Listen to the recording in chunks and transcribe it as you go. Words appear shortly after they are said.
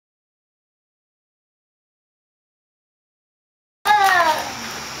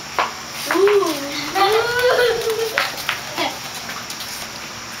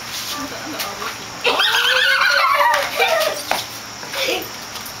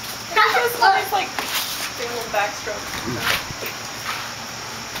It's nice, like, doing a little backstroke.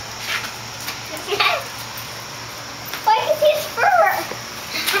 Why is his fur?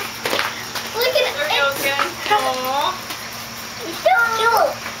 Look at it. There he goes again. Aww. He's so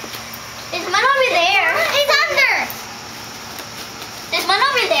cute. There's one over there. He's under. There's one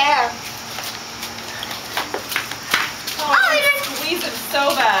over there. Oh, he just squeezed it so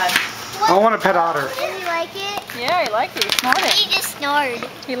bad. I want a pet otter. Did you like it? Yeah, he liked it. He snorted. He just snored.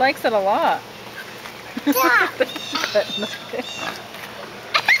 He likes it a lot. Yeah.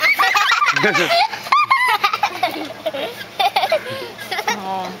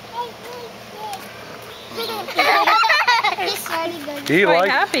 Oh. He Quite likes.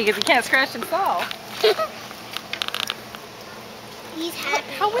 happy because he can't scratch himself. He's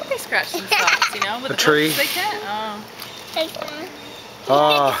happy. How would they scratch themselves, you know? With The tree. They can't.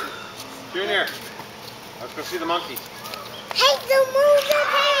 Oh. Junior, let's go see the monkeys. Hey, the moves are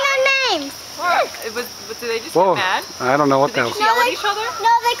paying their names. What? Did they just Whoa. get mad? I don't know what Did they that just was. yell at each other? No,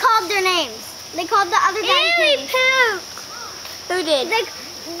 they called their names. They called the other guy's name. Who did? They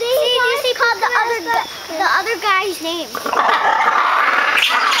called the other guy's name.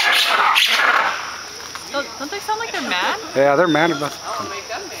 Don't they sound like they're mad? Yeah, they're mad about Oh, make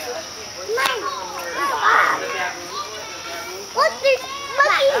them mad. Look, there's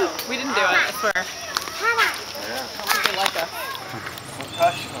monkeys. We didn't do it, I swear. I don't think they like us.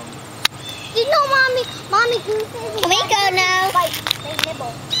 You know, Mommy Goose. Can we go now? They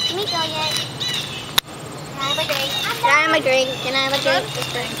nibble. Can we go yet? Can I have a drink? Can I have a drink? Can I have a drink?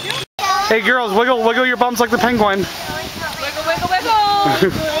 Thank you. Hey girls, wiggle your bums like the penguin. Wiggle, wiggle, wiggle! Wiggle,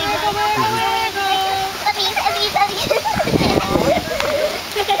 wiggle,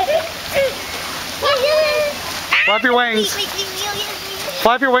 Flap your wings.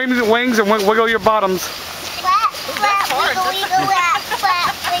 Flap your wings and wiggle your bottoms. Flap, flap, wiggle, wiggle, flap,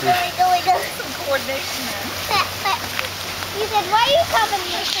 flap, wiggle, wiggle, wiggle. Some coordination there. Flap, flap. You said, why are you coming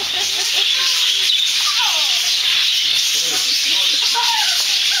here?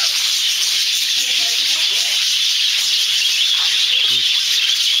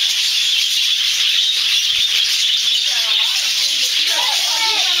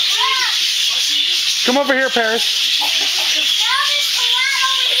 Come over here, Paris.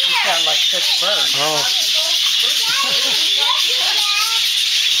 Sound like Pittsburgh. Oh.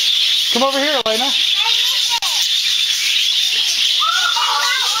 Come over here, Elena.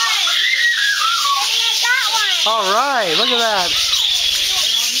 All right, look at that.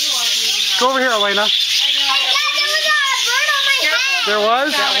 Go over here, Elena. There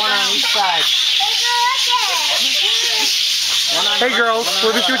was? Got one on each side. Hey girls,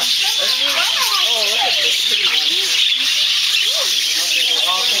 let me shoot.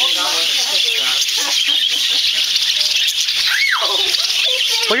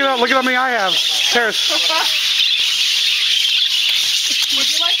 Look at how many I have. Paris. Would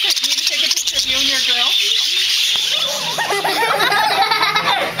you like me to take a picture of you and your grill?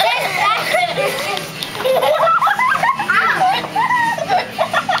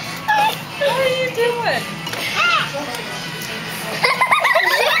 What are you doing?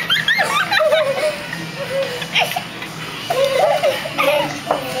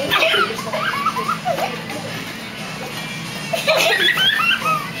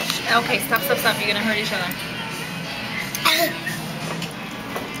 Okay, stop. You're gonna hurt each other.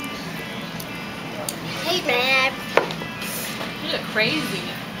 Hey, man. You're crazy.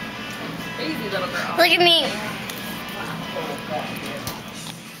 Crazy little girl. Look at me.